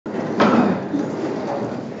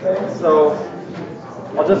Okay, so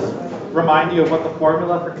I'll just remind you of what the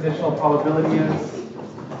formula for conditional probability is.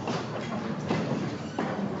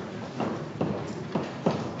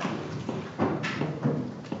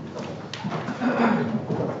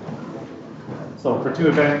 So for two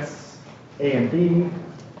events, A and B,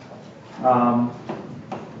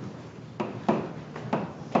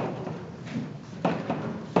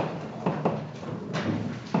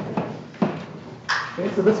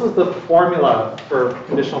 okay, so this was the formula for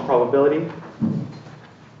conditional probability.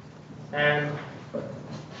 And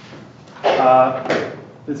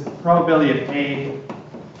this probability of A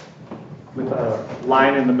with a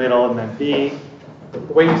line in the middle and then B. The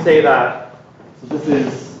way you say that, so this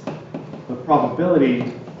is the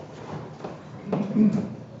probability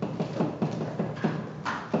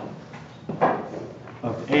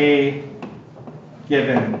of A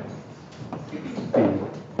given B.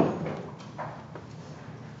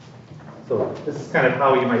 So this is kind of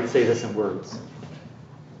how you might say this in words.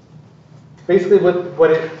 Basically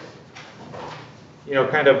what it,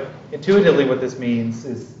 kind of intuitively what this means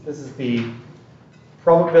is this is the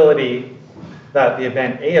probability that the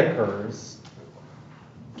event A occurs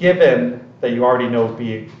given that you already know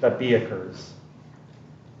that B occurs.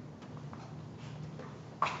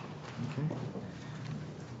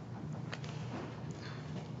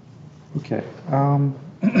 Okay.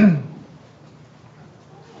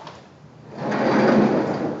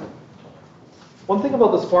 One thing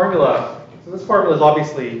about this formula, so this formula is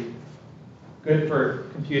obviously good for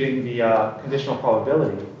computing the conditional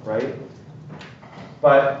probability, right?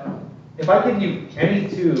 But if I give you any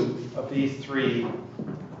two of these three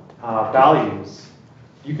values,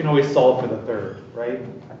 you can always solve for the third, right?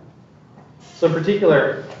 So in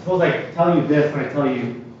particular, suppose I tell you this and I tell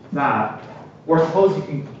you that, or suppose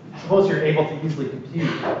you're able to easily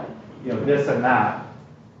compute, this and that,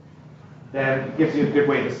 then it gives you a good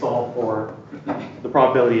way to solve for the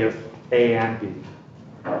probability of A and B.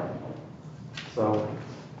 So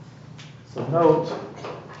note,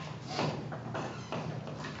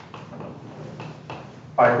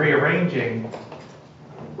 by rearranging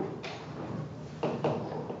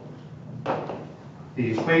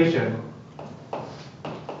the equation,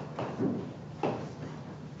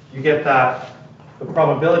 you get that the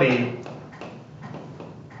probability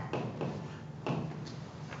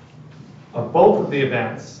of both of the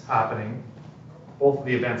events happening, both of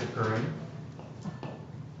the events occurring,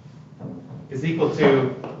 is equal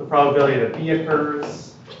to the probability that B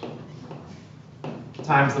occurs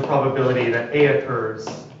times the probability that A occurs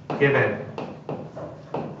given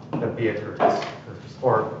that B occurs.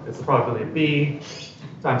 Or it's the probability of B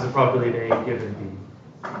times the probability of A given B.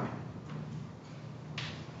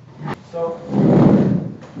 So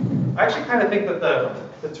I actually kind of think that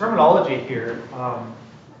the terminology here kind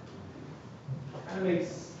of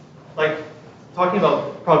makes, like, talking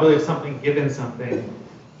about probability of something given something,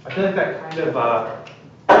 I feel like that kind of,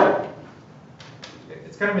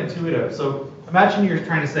 it's kind of intuitive. So imagine you're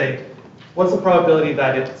trying to say, what's the probability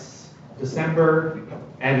that it's December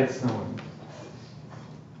and it's snowing,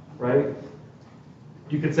 right?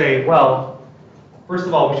 You could say, well, first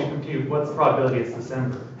of all, we should compute what's the probability it's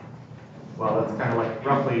December. Well, that's kind of like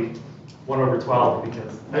roughly 1/12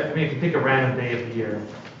 because, if you pick a random day of the year,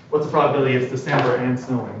 what's the probability it's December and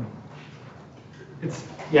snowing? It's,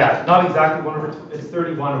 not exactly it's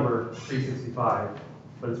 31/365,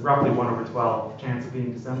 but it's roughly 1/12 chance of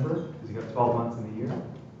being December because you got 12 months in the year.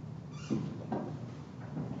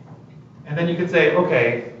 And then you could say,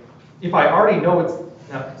 okay, if I already know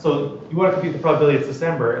so you want to compute the probability it's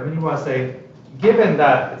December, and then you want to say, given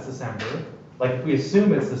that it's December, like if we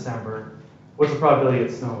assume it's December, what's the probability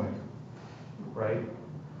it's snowing, right?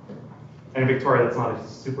 And in Victoria, that's not a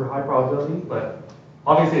super high probability, but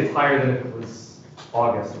obviously it's higher than if it was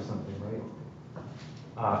August or something,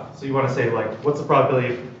 right? So you want to say, like, what's the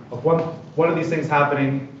probability of one of these things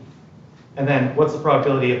happening, and then what's the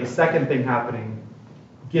probability of the second thing happening,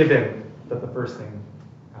 given that the first thing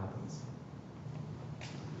happens?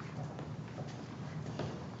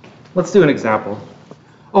 Let's do an example.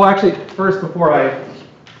 Oh, actually, first, before I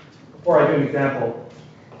do an example,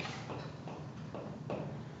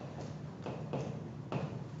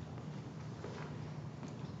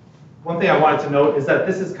 one thing I wanted to note is that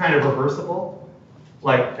this is kind of reversible.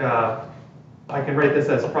 Like, I can write this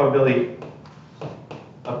as probability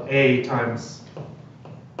of A times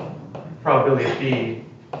probability of B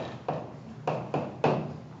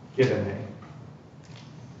given A.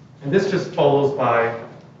 And this just follows by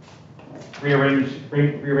rearranging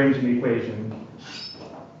the equation.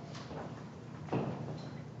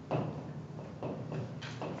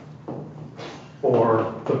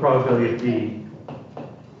 For the probability of B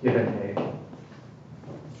given A.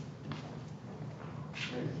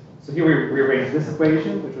 So here we rearrange this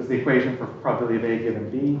equation, which was the equation for probability of A given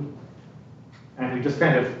B. And we just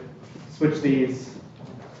kind of switch these.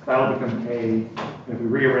 That'll become A. And if we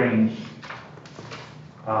rearrange,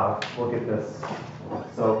 we'll get this.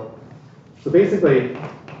 So basically,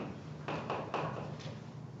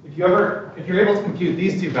 if you're able to compute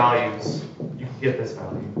these two values, you can get this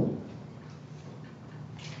value.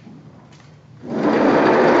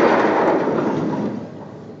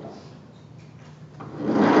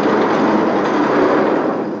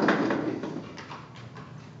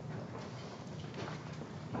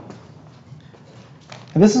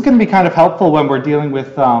 And this is going to be kind of helpful when we're dealing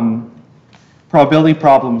with probability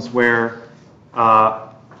problems where,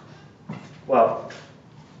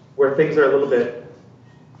 where things are a little bit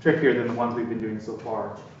trickier than the ones we've been doing so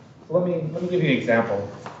far. So let me give you an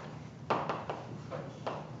example.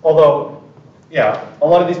 Although, yeah, a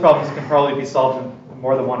lot of these problems can probably be solved in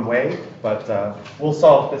more than one way, but we'll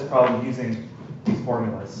solve this problem using these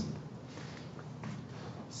formulas.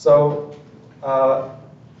 So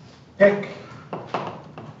pick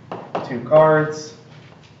 2 cards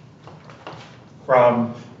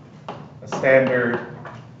from a standard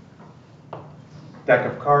deck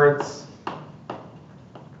of cards.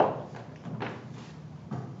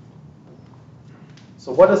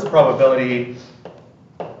 So what is the probability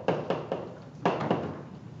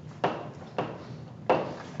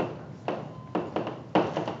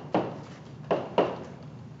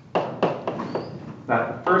that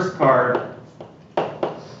the first card,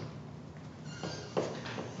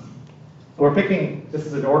 we're picking, this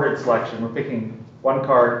is an ordered selection, we're picking one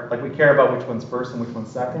card, like we care about which one's first and which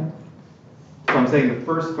one's second. So I'm saying the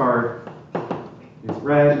first card is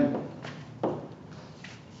red,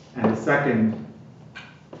 and the second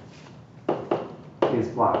is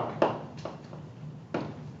black.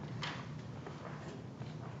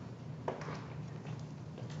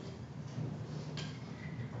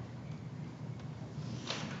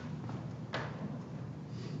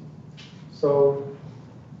 So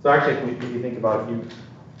actually, if you think about it,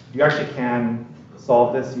 you actually can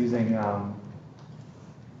solve this using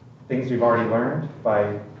things we've already learned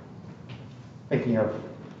by thinking of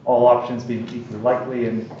all options being equally likely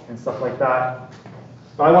and stuff like that.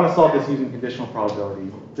 But I want to solve this using conditional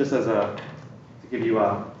probability, just as to give you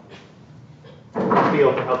a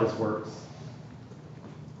feel for how this works.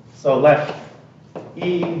 So let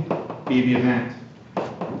E be the event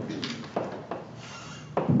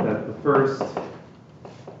that the first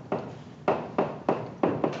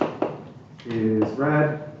is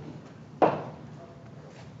red,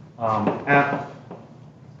 F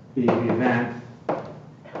be the event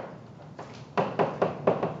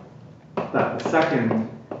that the second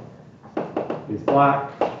is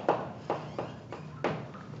black,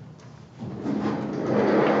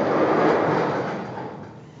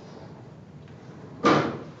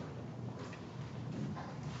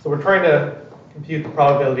 so we're trying to compute the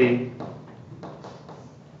probability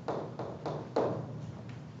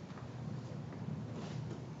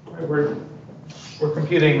we're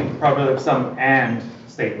computing the probability of some AND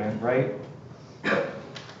statement, right?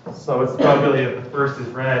 So it's the probability that the first is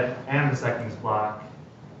red and the second is black,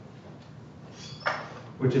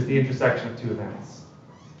 which is the intersection of 2 events.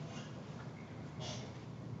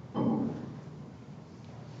 Okay.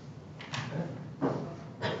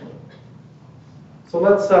 So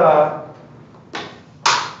let's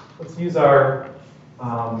use our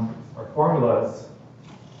formulas.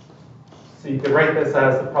 So you could write this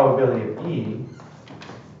as the probability of E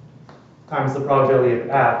times the probability of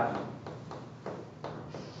F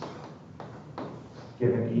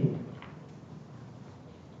given E.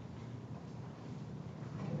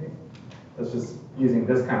 Okay. That's just using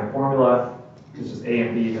this kind of formula. It's just A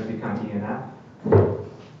and B have become E and F.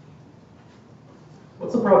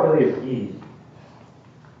 What's the probability of E?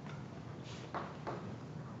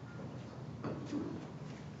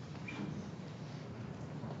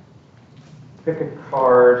 Pick a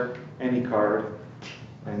card, any card,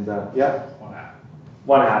 and yeah, 1/2.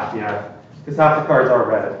 1/2, yeah, because half the cards are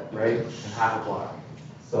red, right, and half are black.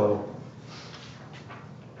 So,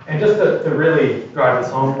 and just to really drive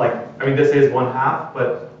this home, like, I mean, this is 1/2,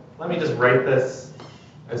 but let me just write this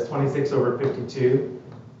as 26 over 52,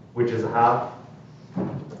 which is a half,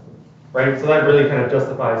 right? So that really kind of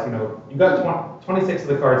justifies, you know, you got 26 of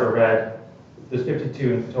the cards are red. There's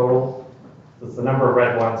 52 in total. So it's the number of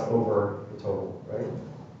red ones over the total, right?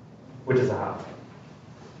 Which is a half.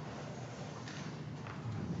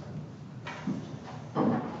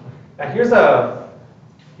 Now here's a,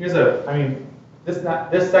 I mean,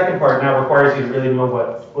 this second part now requires you to really know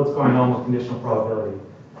what's going on with conditional probability.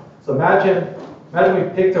 So imagine we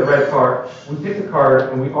picked a red card, we picked a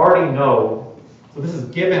card and we already know, so this is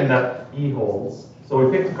given that E holds. So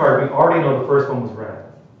we picked a card, we already know the first one was red.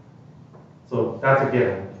 So that's a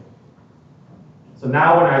given. So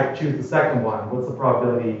now when I choose the second one, what's the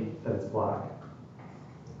probability that it's black?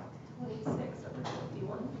 26 over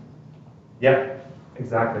 51. Yep,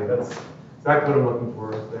 exactly. That's exactly what I'm looking for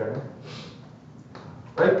right there.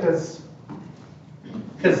 Right? Because,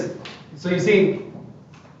 so you see,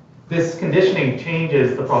 this conditioning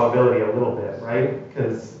changes the probability a little bit, right?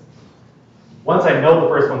 Because once I know the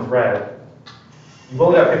first one's red, you've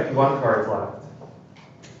only got 51 cards left.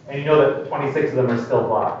 And you know that 26 of them are still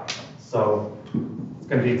black. So it's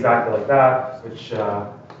going to be exactly like that, which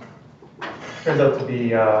turns out to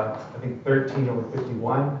be, I think, 13 over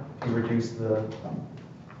 51 if you reduce the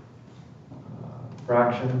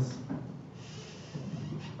fractions.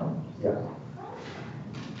 Yeah.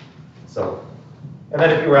 So, and then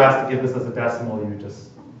if you were asked to give this as a decimal, you would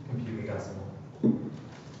just compute the decimal.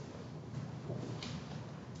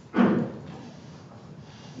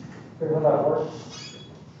 Okay, how that works?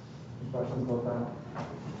 Any questions about that?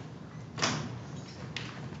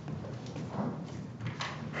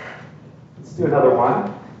 Let's do another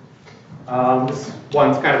one. This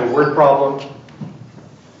one's kind of a word problem.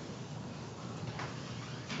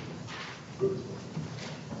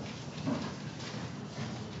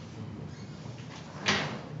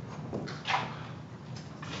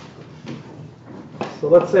 So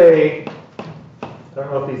let's say, I don't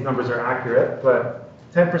know if these numbers are accurate, but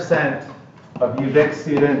 10% of UVic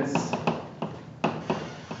students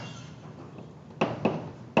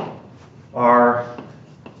are,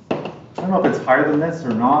 I don't know if it's higher than this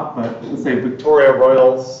or not, but let's say Victoria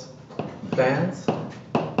Royals fans.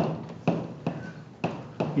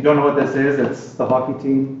 If you don't know what this is, it's the hockey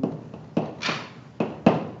team.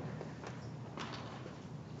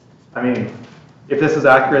 I mean, if this is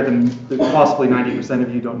accurate, then possibly 90%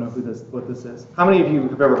 of you don't know what this is. How many of you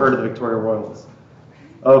have ever heard of the Victoria Royals?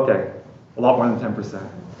 Okay, a lot more than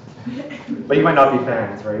 10%. But you might not be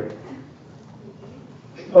fans, right?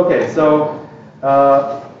 Okay, so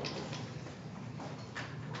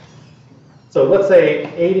let's say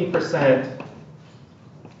 80%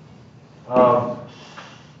 of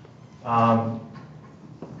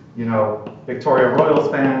Victoria Royals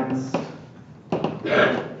fans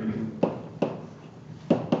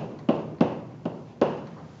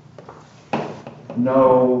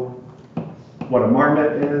know what a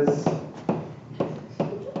marmot is.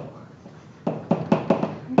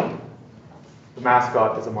 The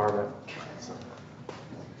mascot is a marmot.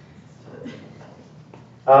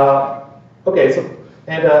 Okay, so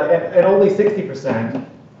and only 60%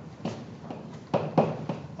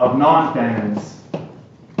 of non-fans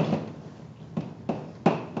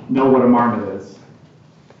know what a marmot is.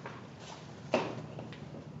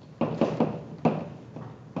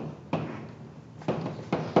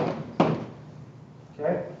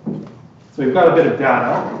 Okay, so we've got a bit of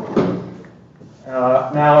data.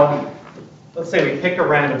 Now, let's say we pick a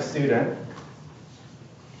random student.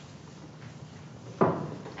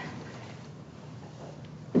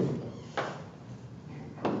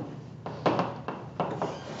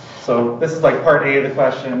 So this is like part A of the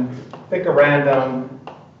question. Pick a random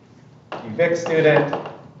UVic student.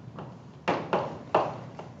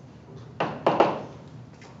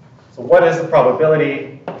 So what is the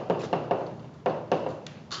probability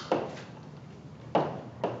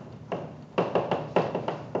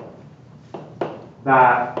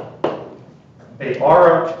that they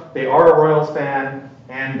are a Royals fan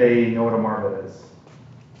and they know what a marmot is?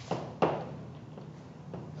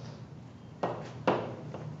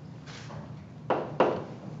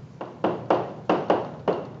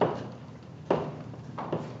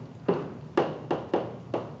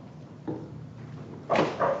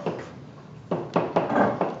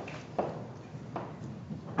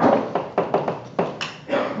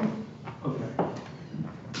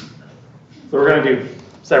 So we're going to do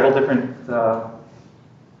several different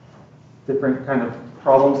kind of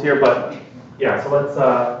problems here, but yeah. So let's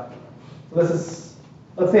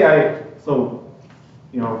say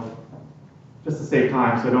just to save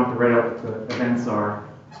time, so I don't have to write out what the events are.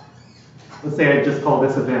 Let's say I just call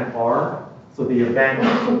this event R. So the event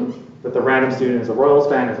that the random student is a Royals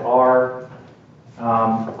fan is R,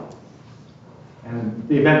 and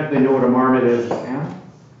the event they know what a marmot is M.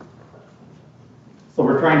 So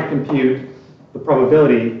we're trying to compute the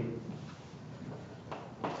probability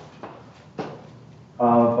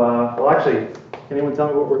of, well actually, can anyone tell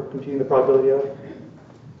me what we're computing the probability of?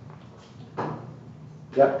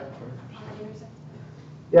 Yep.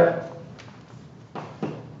 Yep.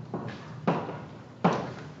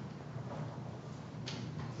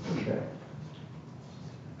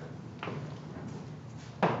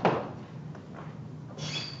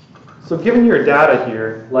 So given your data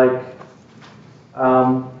here, like,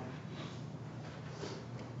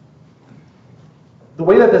 the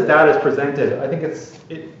way that this data is presented, I think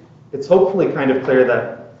it's hopefully kind of clear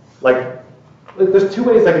that, like, there's two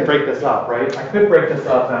ways I can break this up, right? I could break this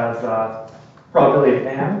up as probability of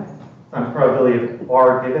m times probability of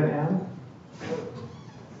r given m.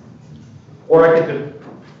 Or I could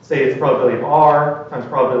say it's probability of r times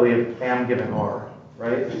probability of m given r,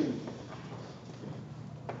 right?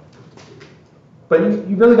 But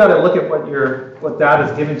you really got to look at what data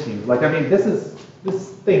is given to you. Like, I mean, this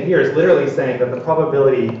thing here is literally saying that the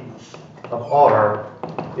probability of r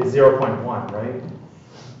is 0.1, right?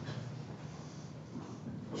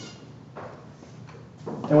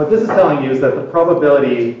 And what this is telling you is that the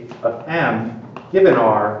probability of m given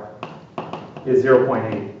r is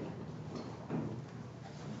 0.8.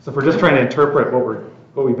 So if we're just trying to interpret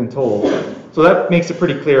what we've been told, so that makes it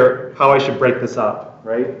pretty clear how I should break this up,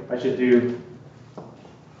 right? I should do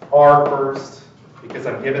r first because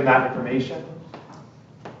I'm given that information.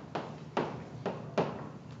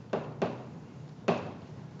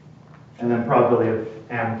 And then probability of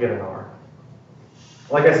m given r.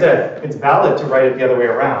 Like I said, it's valid to write it the other way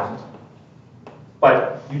around,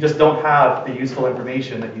 but you just don't have the useful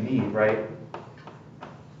information that you need, right?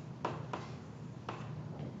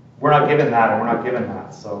 We're not given that, and we're not given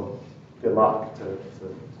that, so good luck to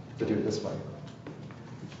do it this way.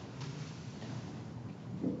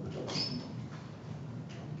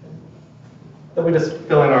 Then we just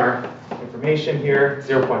fill in our information here,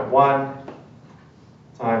 0.1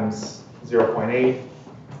 times 0.8,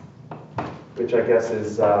 which I guess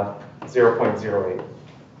is 0.08.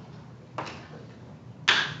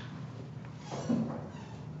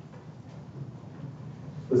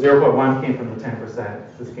 The 0.1 came from the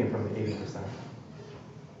 10%. This came from the 80%.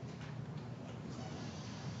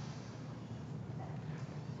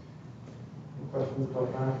 Any questions about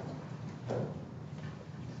that?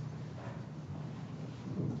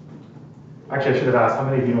 Actually, I should have asked, how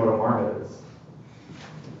many of you know what a marmot is?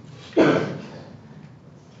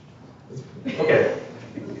 Okay.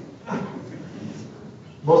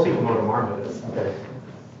 Most people know what a marmot is. Okay.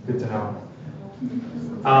 Good to know.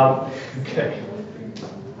 Okay.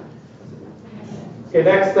 Okay,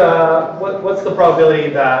 next, what's the probability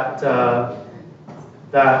that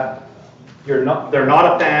that they're not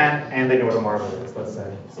a fan and they know what a marmot is, let's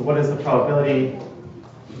say. So what is the probability?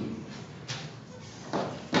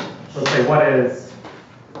 Let's say what is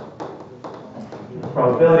the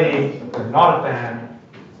probability that they're not a fan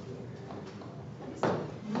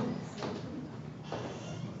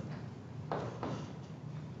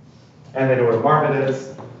and they know what a marmot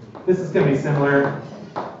is. This is going to be similar.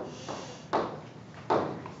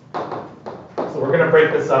 So we're going to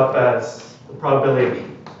break this up as the probability of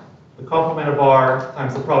the complement of r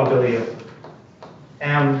times the probability of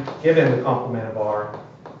m given the complement of r.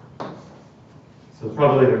 So the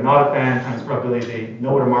probability they're not a fan times the probability they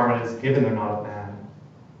know what a marmot is given they're not a fan.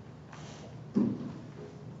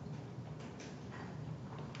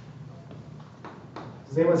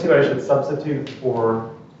 Does anyone see what I should substitute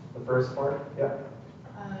for the first part? Yeah.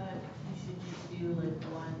 You should just do like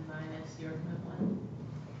 1 minus 0.1.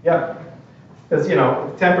 Yeah. Because, you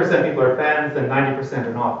know, if 10% people are fans, then 90%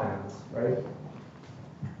 are not fans, right?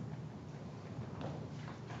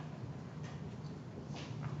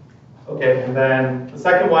 Okay, and then the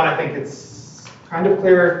second one, I think it's kind of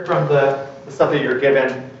clear from the stuff that you're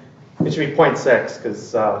given. It should be 0.6,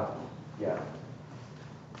 because, yeah.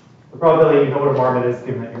 The probability you know what a marmot is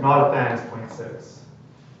given that you're not a fan is 0.6.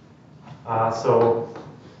 So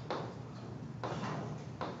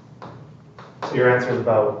your answer is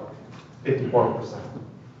about 54%.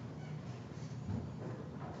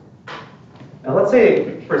 Now let's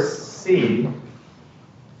say for C,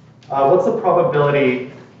 what's the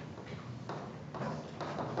probability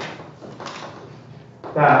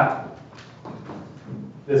that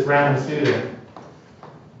this random student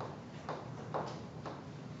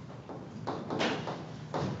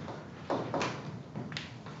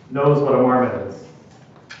knows what a marmot is?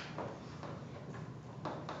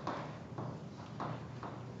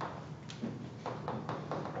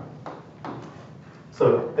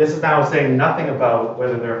 So this is now saying nothing about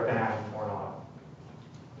whether they're a fan or not.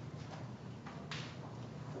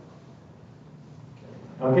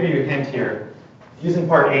 I'll give you a hint here. Using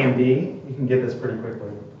part A and B, you can get this pretty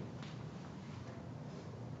quickly.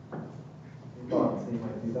 You thought, so you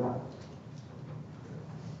might do that.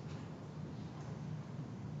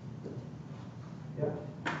 Yeah.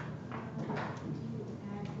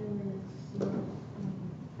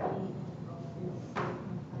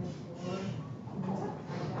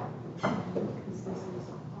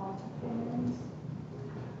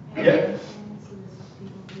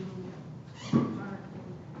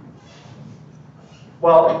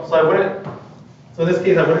 Well, so I wouldn't, so in this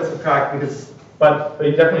case I wouldn't subtract because, but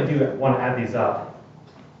you definitely do want to add these up.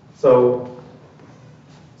 So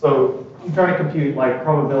you're trying to compute like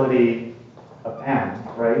probability of n,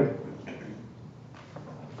 right?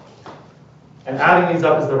 And adding these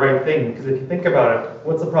up is the right thing, because if you think about it,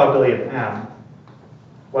 what's the probability of m?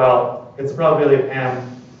 Well, it's the probability of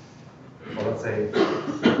m, well, let's say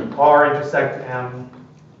r intersect m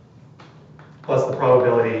plus the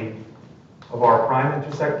probability of r prime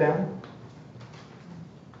intersect m.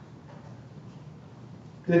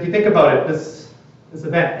 Because if you think about it, this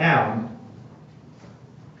event m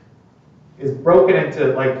is broken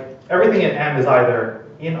into, like, everything in m is either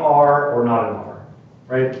in R or not in R,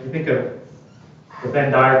 right? If you think of the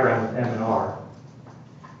Venn diagram of m and R,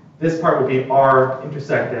 this part would be R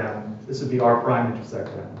intersect m, this would be R prime intersect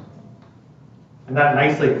m. And that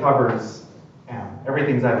nicely covers m.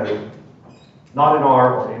 Everything's either not in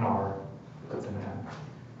R or in R, that's in m.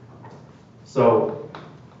 So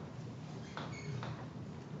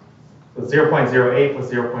 0.08 plus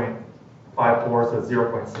 0.54, so it's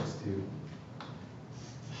 0.62.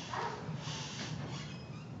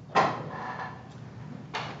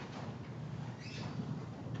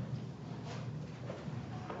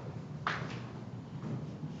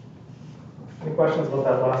 Any questions about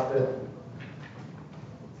that last bit?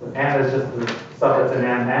 So n is just the stuff that's in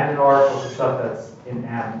m and in R plus the stuff that's in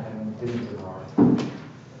m and isn't in R.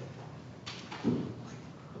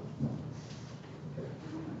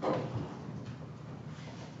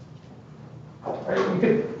 Right,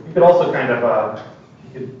 you could also kind of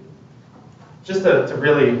just to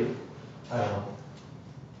really, I don't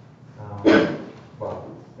know. Well,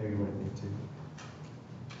 maybe we wouldn't need to.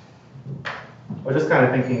 But just kind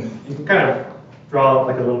of thinking, you can kind of draw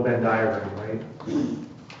like a little Venn diagram, right?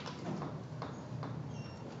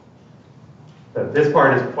 That this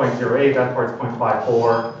part is 0.08, that part is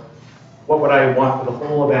 0.54. What would I want for the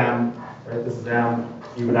whole of m? Right, this is m.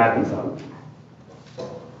 You would add these up.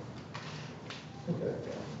 Okay.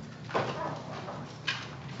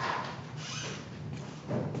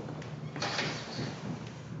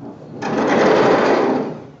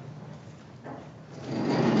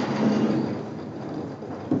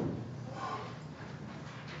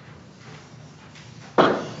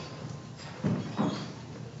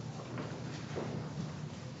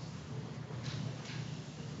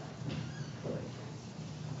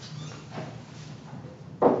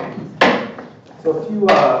 So if you,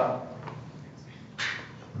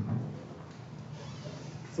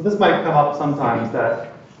 so this might come up sometimes,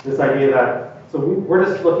 that this idea that, so we're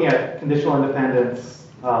just looking at conditional independence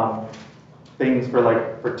things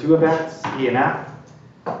for two events, E and F.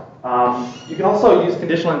 You can also use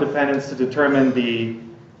conditional independence to determine the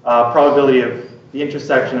probability of the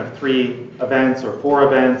intersection of 3 events or 4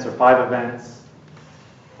 events or 5 events.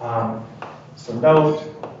 So note,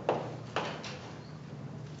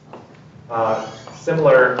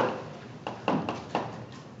 similar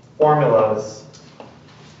formulas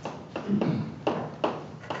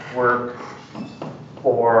work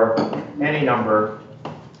for any number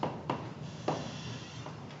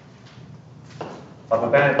of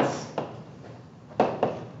events.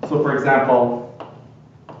 So for example,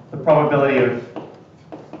 the probability of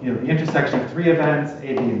the intersection of 3 events,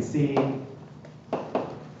 A, B, and C,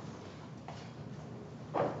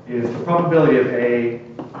 is the probability of A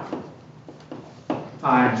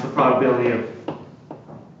times the probability of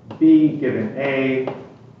B given A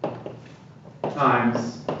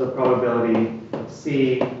times the probability of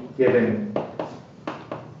C given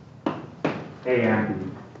A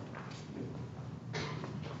and B.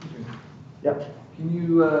 Yep. Can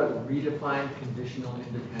you redefine conditional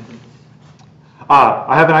independence?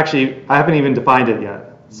 I haven't even defined it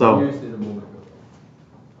yet. So. You used it a moment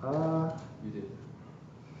ago. You did.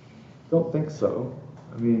 Don't think so.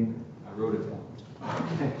 I mean. I wrote it down.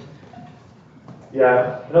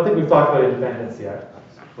 Yeah, I don't think we've talked about independence yet,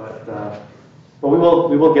 but we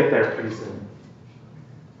will get there pretty soon.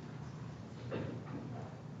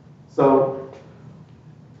 So,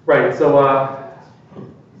 right. So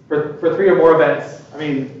for 3 or more events, I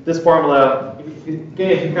mean, this formula, again,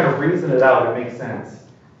 if you kind of reason it out, it makes sense.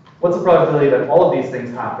 What's the probability that all of these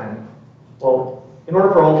things happen? Well, in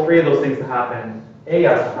order for all 3 of those things to happen, A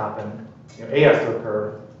has to happen. A has to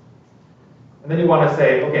occur. And then you want to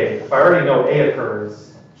say, okay, if I already know A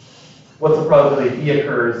occurs, what's the probability B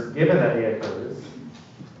occurs given that A occurs?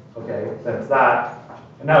 Okay, that's that.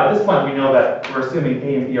 And now at this point, we know that we're assuming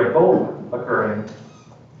A and B are both occurring.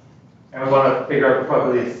 And we want to figure out the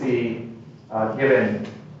probability of C given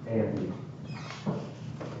A and B.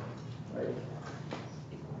 Right?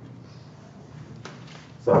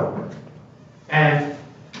 So, and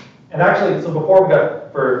And actually, so before we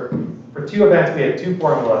got, for 2 events, we had 2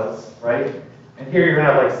 formulas, right? And here you're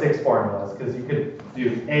gonna have like 6 formulas, because you could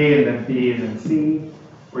do A and then B and then C,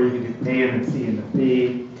 or you could do A and then C and then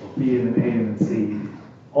B, or B and then A and then C.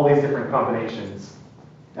 All these different combinations.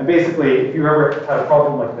 And basically, if you ever had a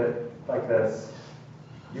problem like this,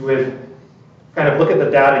 you would kind of look at the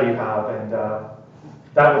data you have, and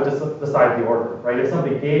that would just decide the order, right? If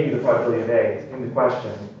somebody gave you the probability of A in the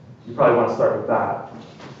question, you probably want to start with that,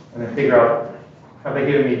 and then figure out, have they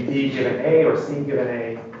given me B given A or C given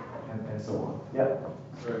A, and so on. Yeah?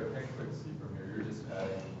 Sorry, can I quick see from here? You're just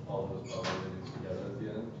adding all those probabilities together at the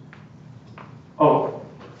end? Oh,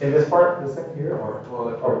 in this part, this thing here, or? Well,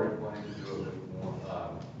 if we're wanting to do it with more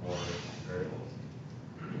variables.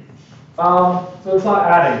 So it's not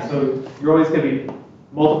adding, so you're always going to be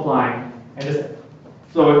multiplying, and just,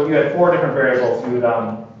 so if you had 4 different variables, you would,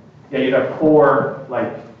 yeah, you'd have 4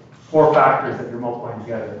 factors that you're multiplying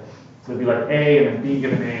together. So it'd be like A and then B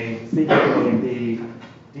given A, C given A and B,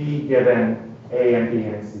 D given A and B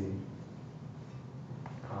and C.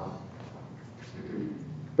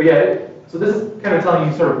 But yeah, so this is kind of telling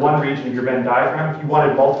you sort of one region of your Venn diagram. If you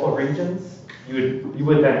wanted multiple regions, you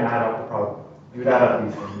would then add up the problem. You would add up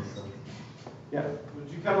these things. So. Yeah. Would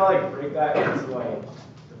you kind of like break that into like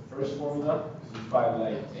the first formula? So you find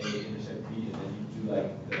like A intersect B, and then you do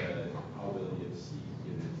like the probability of C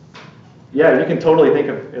given. Yeah, you can totally think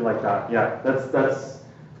of it like that. Yeah, that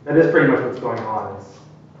is pretty much what's going on. Is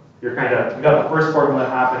you're kind of, you got the first formula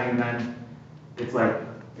happening, and then it's like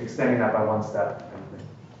extending that by 1 step. Kind of thing.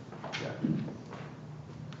 Yeah.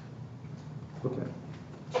 Okay.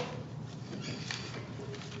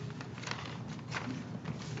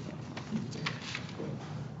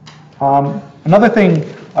 Another thing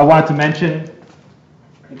I wanted to mention,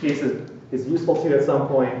 in case it is useful to you at some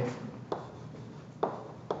point,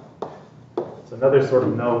 it's another sort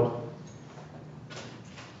of note.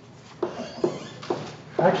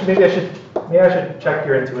 Actually, maybe I should check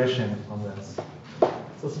your intuition on this.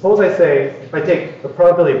 So suppose I say, if I take the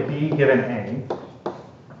probability of B given A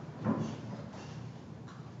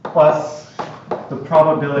plus the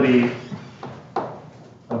probability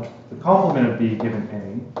of the complement of B given A,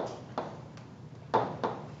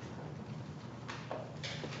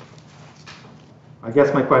 I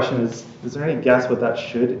guess my question is there any guess what that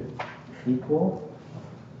should equal?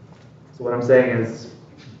 So what I'm saying is,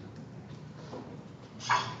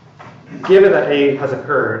 given that A has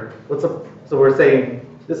occurred, so we're saying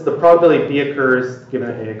this is the probability B occurs given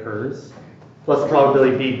that A occurs, plus the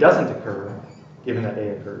probability B doesn't occur given that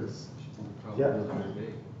A occurs. Yeah.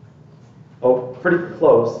 Oh, pretty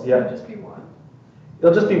close. Yeah. It'll just be 1.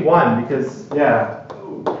 It'll just be 1 because, yeah.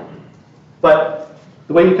 But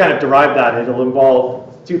the way you kind of derive that, it'll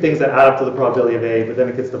involve 2 things that add up to the probability of A, but then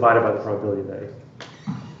it gets divided by the probability of A.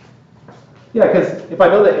 Yeah, because if I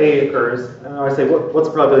know that A occurs, and I say what's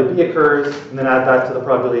the probability B occurs, and then add that to the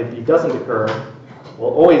probability of B doesn't occur, well,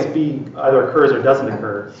 always B either occurs or doesn't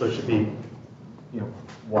occur, so it should be,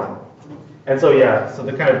 1. And so yeah, so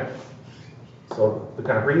the kind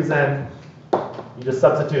of reason, you just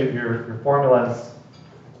substitute your formulas.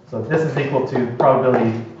 So this is equal to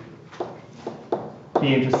probability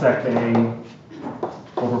B intersect A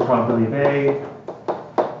over probability of A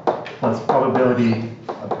plus probability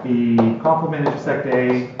of B complement intersect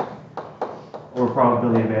A over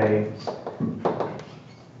probability of A.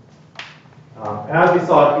 And as we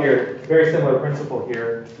saw here, very similar principle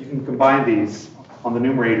here. You can combine these on the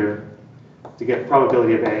numerator to get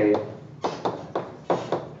probability of A.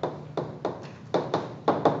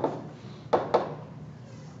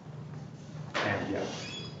 And yeah,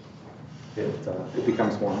 it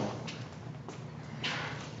becomes 1.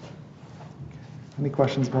 Any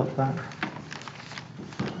questions about that?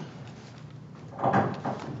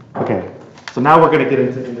 Okay, so now we're going to get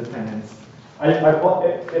into independence.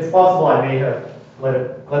 It's possible I may have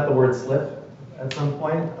let the word slip at some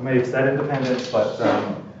point. I may have said independence, but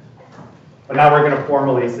now we're going to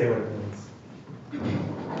formally say what it means.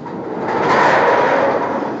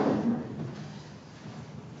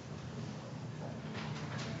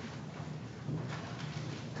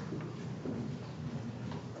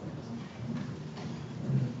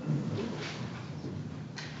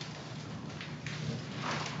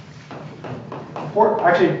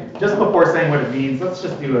 Actually, just before saying what it means, let's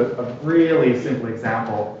just do a really simple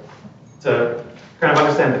example to kind of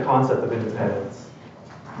understand the concept of independence.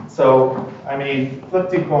 So, I mean, flip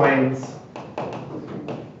 2 coins.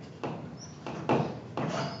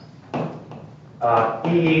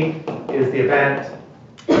 E is the event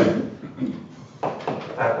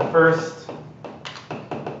at the first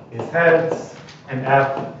is heads, and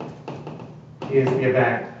F is the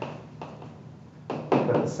event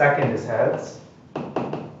that the second is heads.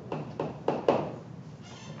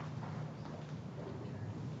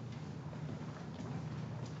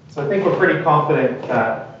 So I think we're pretty confident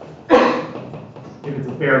that if it's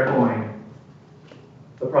a fair coin,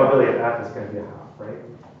 the probability of F is going to be a half, right?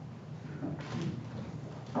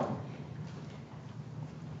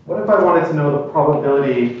 What if I wanted to know the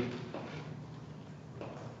probability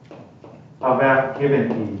of F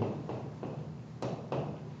given E?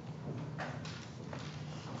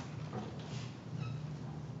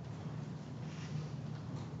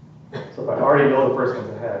 So if I already know the first one's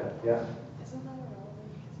ahead, yeah? Isn't that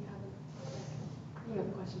irrelevant because you haven't, you know,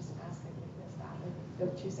 the questions to ask like this, that, like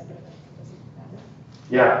the 2 second event doesn't matter.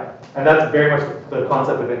 Yeah, and that's very much the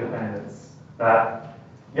concept of independence. That,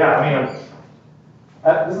 yeah, I mean,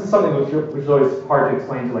 this is something which is always hard to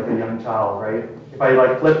explain to like a young child, right? If I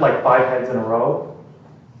like flip like 5 heads in a row,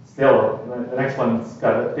 still the next one's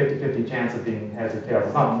got a 50-50 chance of being heads or tails.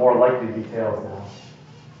 It's not more likely to be tails now.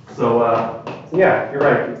 So yeah, you're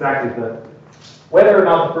right, exactly. Whether or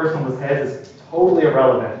not the first one was heads is totally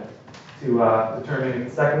irrelevant to determining if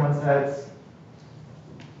the second one's heads.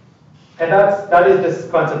 And that is this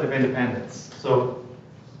concept of independence. So,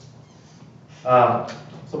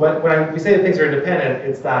 when we say that things are independent,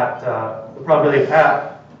 it's that the probability of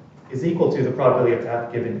F is equal to the probability of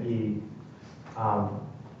F given E.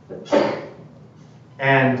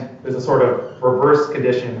 And there's a sort of reverse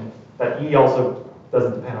condition that E also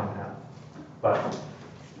doesn't depend on F. But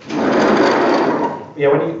yeah,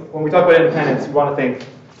 when we talk about independence, you want to think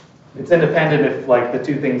it's independent if like the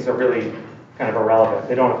two things are really kind of irrelevant.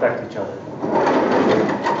 They don't affect each other.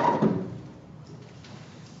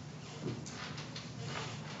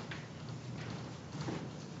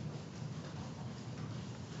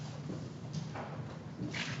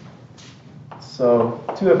 So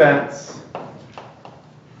 2 events,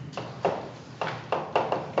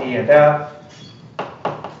 E and F,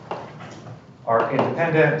 are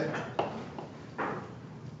independent.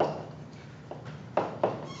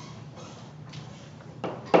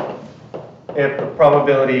 If the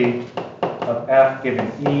probability of F given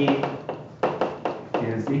E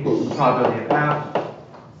is equal to the probability of F,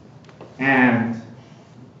 and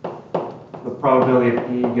the probability of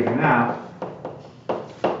E given F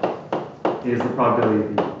is the probability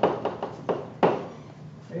of E.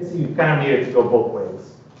 Okay, so you kind of need it to go both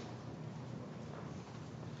ways.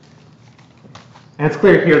 And it's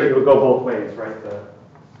clear here that it would go both ways, right?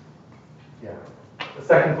 The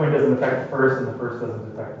second point doesn't affect the first, and the first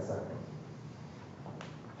doesn't affect the second.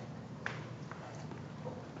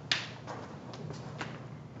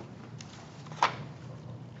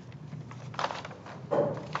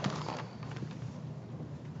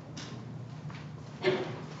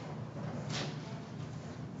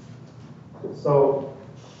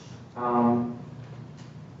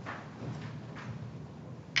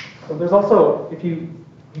 So there's also, if you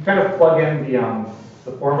kind of plug in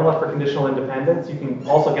the formula for conditional independence, you can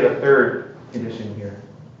also get a third condition here.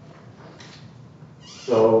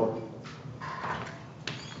 So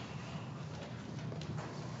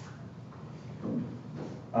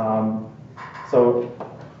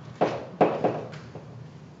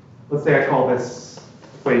let's say I call this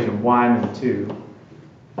equation 1 and 2.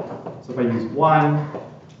 So if I use 1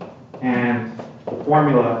 and the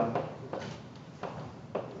formula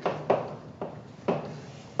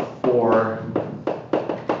for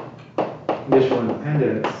conditional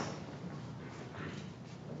independence,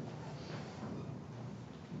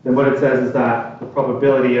 then what it says is that the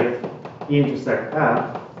probability of E intersect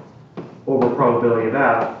F over probability of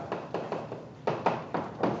F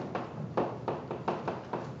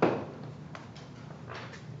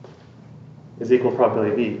is equal to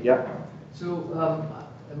probability of E. Yeah? So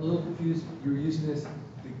I'm a little confused. You're using this,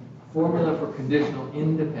 the formula for conditional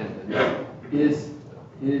independence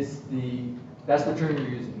that's the term you're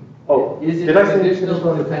using. Oh, is it did I say conditional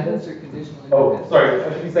conditional dependence or conditional Oh, independence? sorry,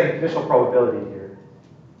 I should be saying conditional probability here.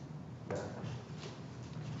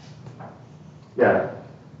 Yeah.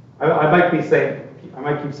 I might keep saying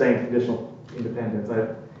conditional independence.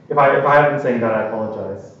 If I haven't been saying that, I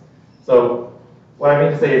apologize. So what I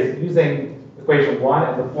mean to say is using equation 1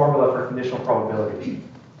 and the formula for conditional probability.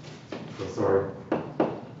 So sorry.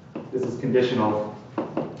 This is conditional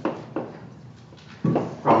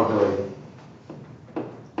probability.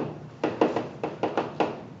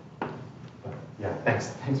 Yeah,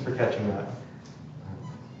 thanks for catching that.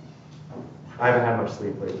 I haven't had much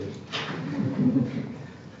sleep lately.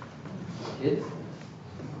 Kids?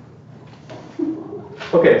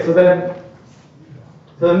 Okay, so then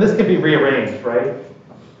this can be rearranged, right?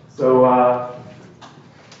 So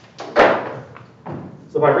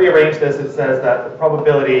if I rearrange this, it says that the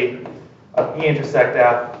probability of E intersect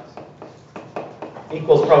F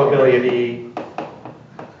equals probability of E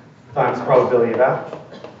times probability of F.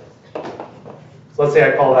 So let's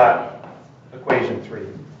say I call that equation 3.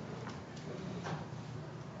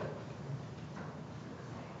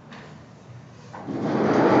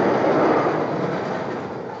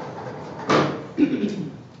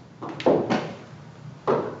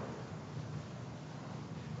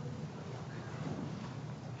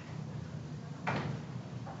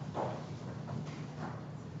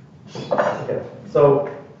 Okay, so,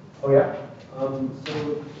 oh yeah.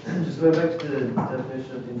 So, just going back to the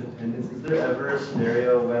definition of independence, is there ever a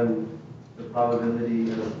scenario when the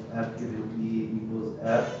probability of F given E equals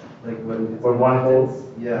F? Like when it's When one holds,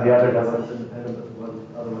 yeah, the other one's doesn't. independent,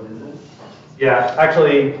 but the other one isn't? Yeah,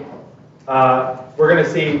 actually, we're going to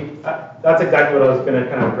see, that's exactly what I was going to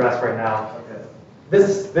kind of address right now. Okay. This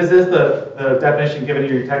is the definition given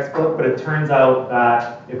in your textbook, but it turns out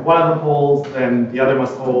that if one of them holds, then the other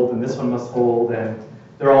must hold, and this one must hold, and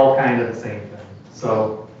they're all kind of the same thing.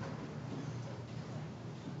 So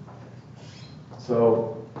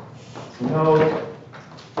note,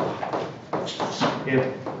 if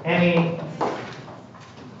any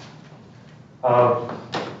of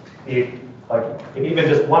the, like, if even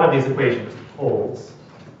just one of these equations holds,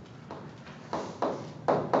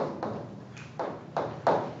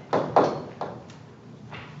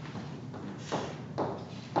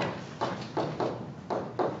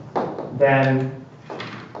 then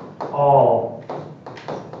all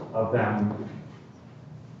of them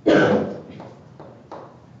hold.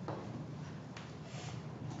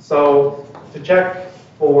 So to check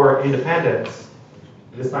for independence,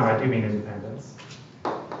 this time I do mean independence.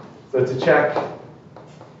 So to check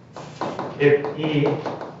if E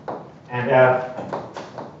and F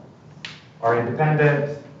are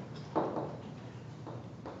independent,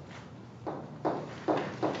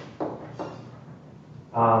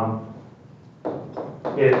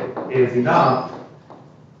 it is enough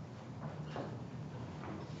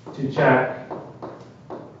to check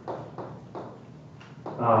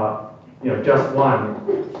just one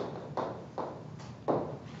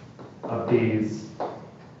of these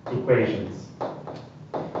equations.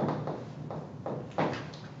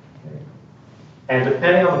 And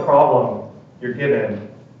depending on the problem you're given,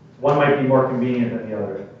 one might be more convenient than the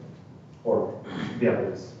other, or the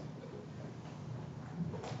others.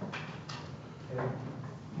 Okay.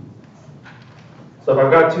 So if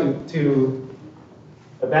I've got two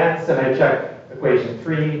events and I check equation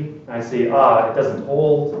 3, and I see, it doesn't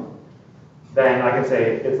hold, then I can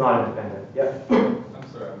say it's not independent. Yeah?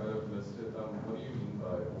 I'm sorry, I might have missed it. What do you mean by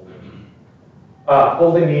holding?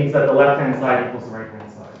 Holding means that the left-hand side equals the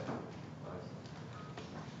right-hand side.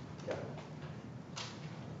 Yeah.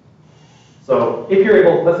 So if you're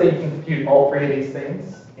able, let's say you can compute all 3 of these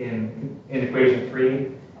things in equation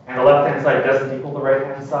 3, and the left-hand side doesn't equal the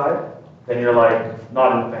right-hand side, then you're like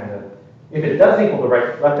not independent. If it does equal the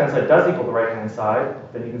left-hand side does equal the right-hand side,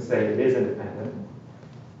 then you can say it is independent.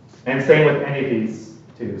 And same with any of these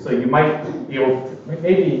two. So you might be able to,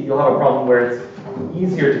 maybe you'll have a problem where it's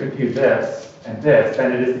easier to compute this and this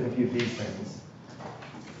than it is to compute these things.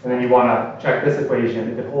 And then you want to check this equation.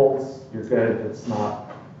 If it holds, you're good. If it's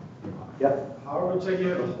not, you're not. Yep. How are we checking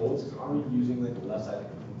if it holds? Because aren't we using like the left side to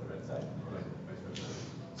compute the right side?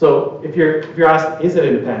 So if you're asked, is it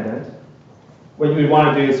independent? What you would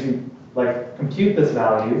want to do is you like compute this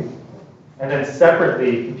value, and then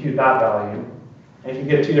separately compute that value. And if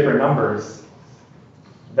you get 2 different numbers,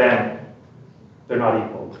 then they're not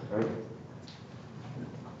equal, right?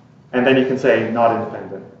 And then you can say not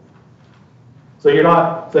independent. So if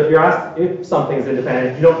you're asked if something is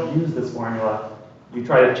independent, you don't use this formula. You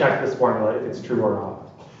try to check this formula if it's true or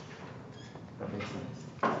not. That makes sense.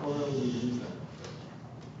 How will we use that?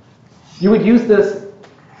 You would use this,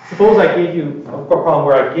 suppose I gave you a problem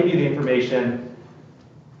where I give you the information,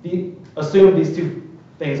 assume these 2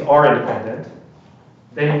 things are independent,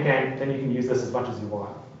 then you can use this as much as you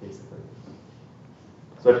want, basically.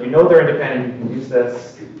 So if you know they're independent, you can use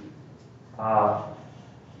this.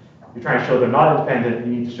 You're trying to show they're not independent,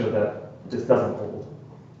 you need to show that this doesn't hold.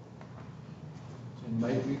 And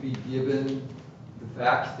might we be given the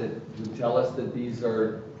facts that would tell us that these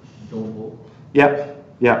don't hold? Yep,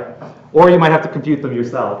 yeah. Or you might have to compute them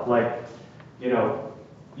yourself. Like, you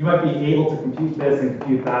might be able to compute this and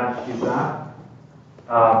compute that and compute that.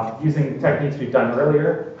 Using techniques we've done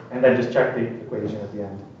earlier, and then just check the equation at the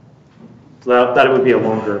end. So that would be a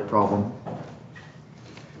longer problem.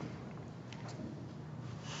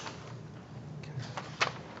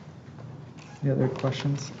 Any other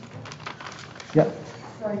questions? Yeah.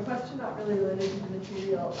 Sorry, question not really related to the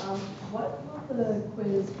material. What will the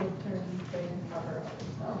quiz midterm thing cover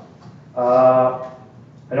itself?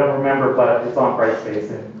 I don't remember, but it's on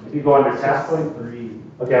Brightspace. And if you go under test, 6.3.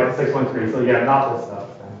 okay, it's 6.3. So yeah, not this stuff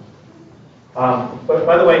then. But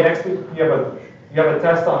by the way, next week you have a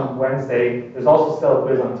test on Wednesday. There's also still a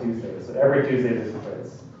quiz on Tuesday. So every Tuesday there's a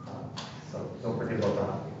quiz. So don't forget about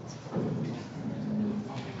that.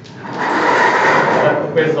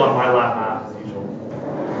 The quiz is on My Lab Math as usual.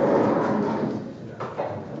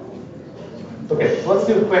 Okay, so let's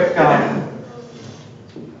do a quick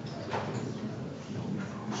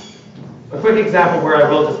example where I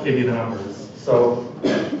will just give you the numbers. So,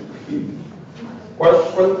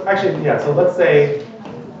 or actually, yeah. So let's say,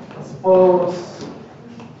 suppose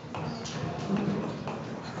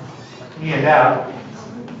E and F.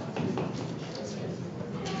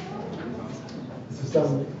 Is there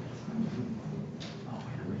some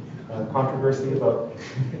controversy about?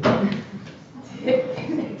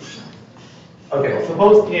 Okay,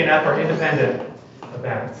 suppose E and F are independent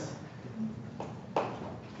events.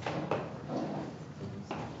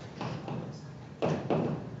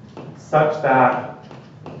 Such that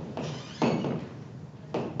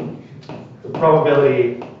the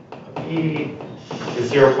probability of E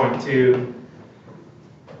is 0.2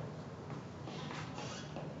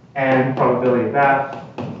 and probability of F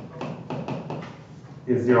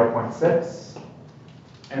is 0.6.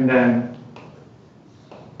 And then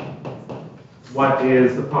what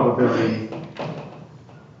is the probability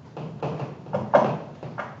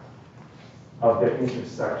of the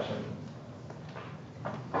intersection?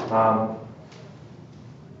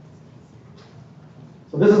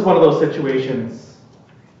 So this is one of those situations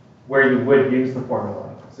where you would use the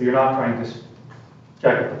formula. So you're not trying to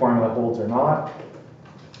check if the formula holds or not,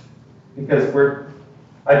 because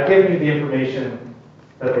I've given you the information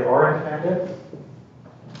that they are independent,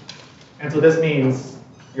 and so this means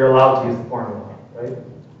you're allowed to use the formula, right?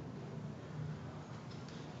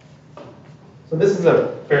 So this is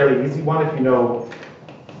a fairly easy one if you know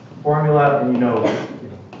the formula and you know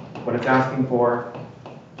what it's asking for.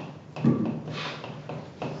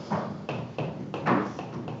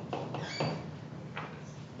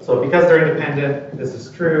 So because they're independent, this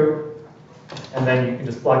is true. And then you can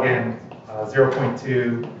just plug in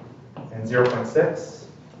 0.2 and 0.6.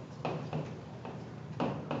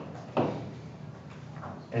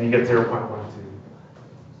 And you get 0.12.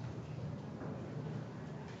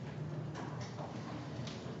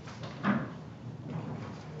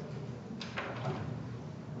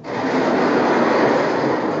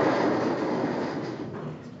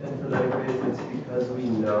 And for that equation, it's because we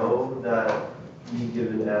know that E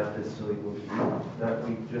given F is still equal to E, that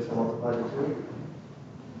we just multiply the two?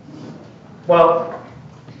 Well,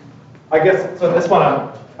 I guess, so this one,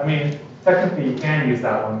 I mean, technically you can use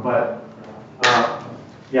that one, but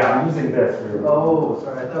yeah, I'm using this. Oh,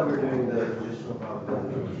 sorry, I thought we were doing the conditional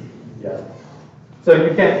probability. Yeah. So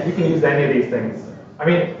you can use any of these things. I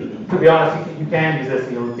mean, to be honest, you can use this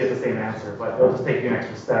and you'll get the same answer, but it'll just take you an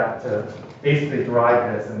extra step to basically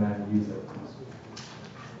derive this and then use it.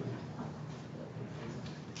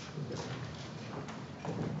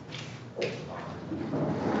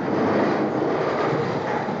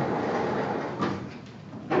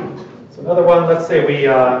 So another one, let's say we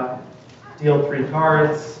deal 3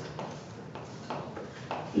 cards.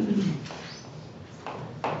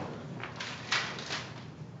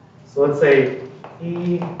 So let's say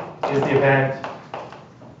E is the event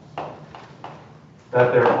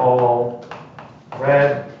that they're all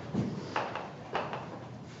red.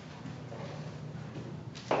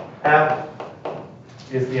 F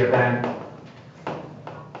is the event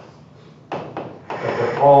that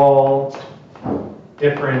they're all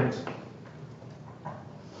different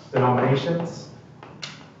denominations.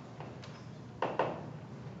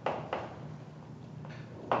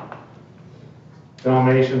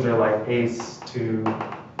 Denominations are like ace to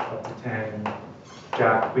up to 10,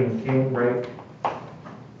 jack, queen, king, right?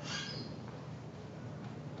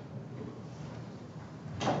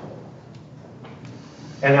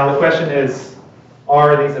 And now the question is,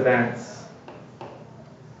 are these events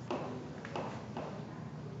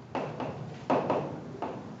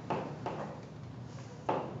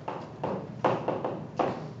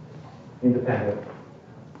independent?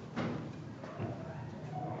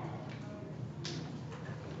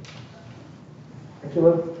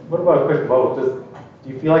 Actually, what about a quick vote? Do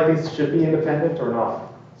you feel like these should be independent or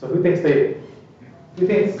not? So who thinks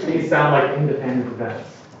these sound like independent events?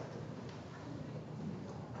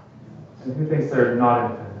 And who thinks they're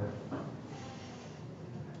not independent?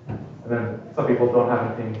 And then some people don't have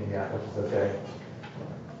an opinion yet, which is okay.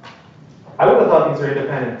 I would have thought these are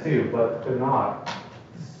independent too, but they're not,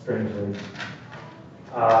 strangely.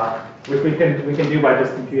 Which we can do by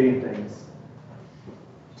just computing things.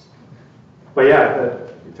 But yeah,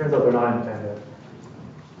 it turns out they're not independent.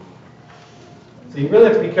 So you really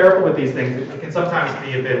have to be careful with these things. It can sometimes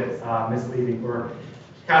be a bit misleading or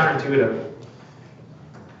counterintuitive.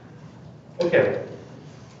 Okay.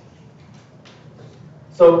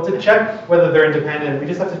 So to check whether they're independent, we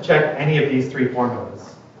just have to check any of these three formulas.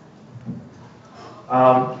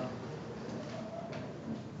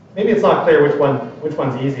 Maybe it's not clear which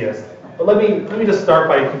one's easiest, but let me just start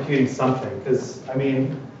by computing something, because I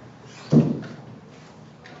mean,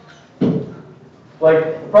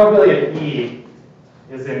 like the probability of E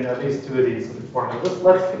is in at least two of these formulas.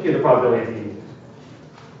 Let's compute the probability of E.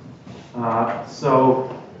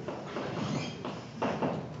 So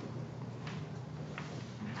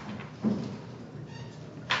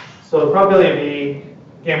the probability of E,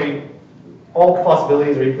 again, all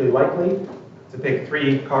possibilities are equally likely to pick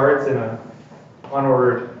 3 cards in an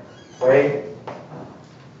unordered way.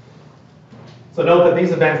 So note that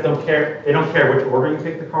these events don't care which order you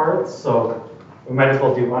pick the cards, so we might as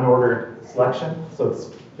well do unordered selection. So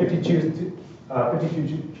it's 52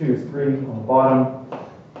 choose 3 on the bottom,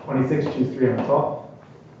 26 choose 3 on the top.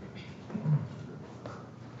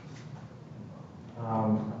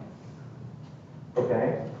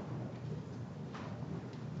 Okay.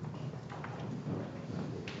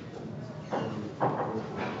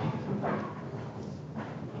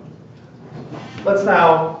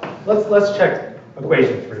 Let's check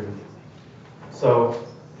equation 3. So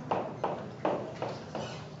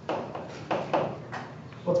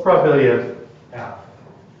what's the probability of F?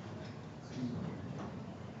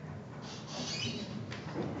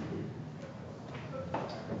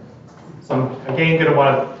 So I'm again going to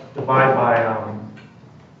want to divide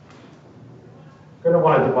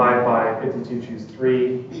by 52 choose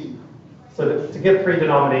 3. So to get 3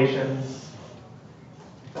 denominations,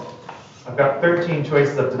 I've got 13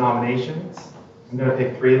 choices of denominations. I'm going to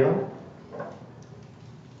pick 3 of them.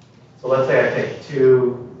 So let's say I pick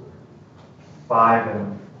 2, 5,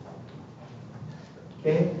 and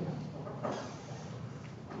okay.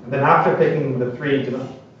 And then after picking the 3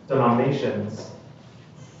 denominations,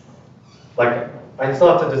 like I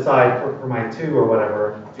still have to decide for my 2 or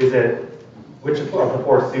whatever, which of the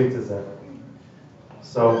 4 suits is it?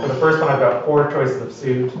 So for the first one, I've got 4 choices of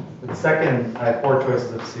suit. For the second, I have 4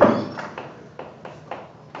 choices of suit.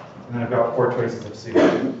 And then I've got 4 choices of suit.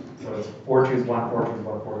 So it's 4 choose 1, 4 choose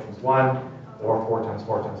 1, 4 choose 1, or 4 times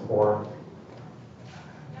 4 times 4.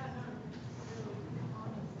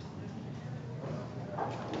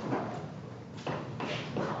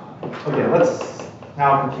 Okay, let's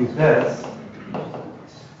now compute this.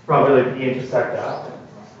 Probability of E intersect F.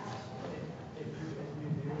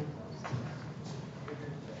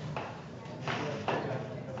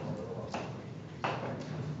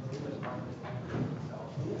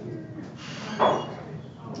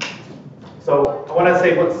 So I want to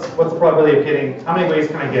say what's the probability of getting, how many ways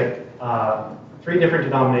can I get 3 different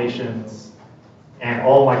denominations and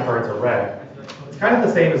all my cards are red? It's kind of the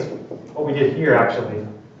same as what we did here actually,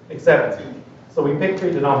 except, so we picked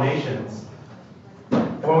 3 denominations.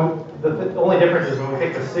 And the only difference is when we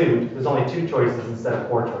pick the suit, there's only 2 choices instead of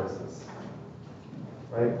 4 choices,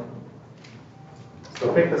 right?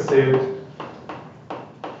 So pick the suit,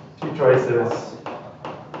 2 choices,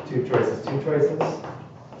 2 choices, 2 choices.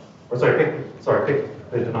 Or pick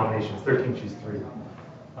the denominations, 13 choose 3.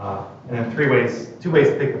 And then 2 ways to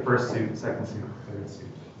pick the first suit, second suit, third suit.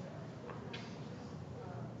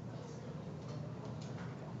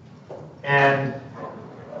 And it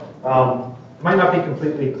might not be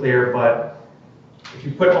completely clear, but if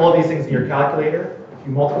you put all of these things in your calculator, if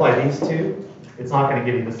you multiply these 2, it's not going to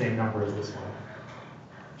give you the same number as this one.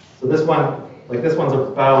 So this one's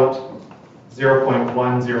about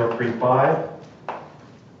 0.1035.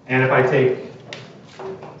 And if I take,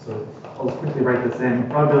 so I'll quickly write this in,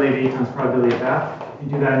 probability of E times probability of F, if you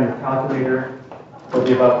do that in your calculator, it'll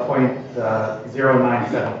be about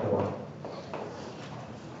 0.0974.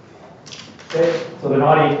 Okay, so they're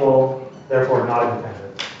not equal, therefore not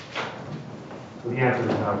independent. So the answer is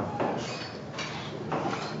no.